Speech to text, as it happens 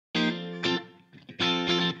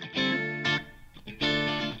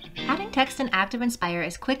Adding text in Activinspire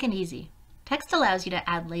is quick and easy. Text allows you to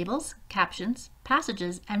add labels, captions,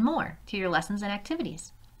 passages, and more to your lessons and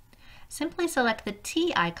activities. Simply select the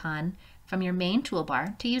T icon from your main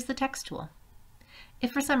toolbar to use the text tool.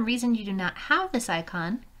 If for some reason you do not have this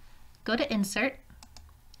icon, go to Insert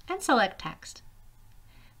and select Text.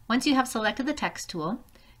 Once you have selected the text tool,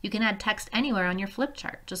 you can add text anywhere on your flip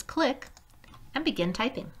chart. Just click and begin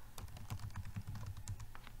typing.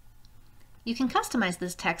 You can customize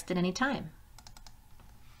this text at any time.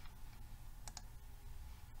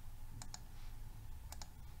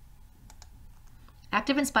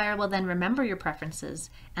 Activinspire will then remember your preferences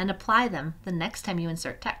and apply them the next time you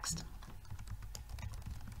insert text.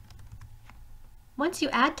 Once you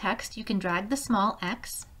add text, you can drag the small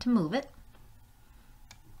X to move it,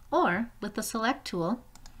 or with the Select tool,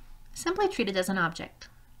 simply treat it as an object.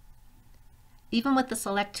 Even with the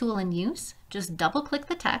Select tool in use, just double-click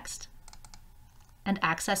the text and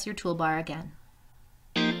access your toolbar again.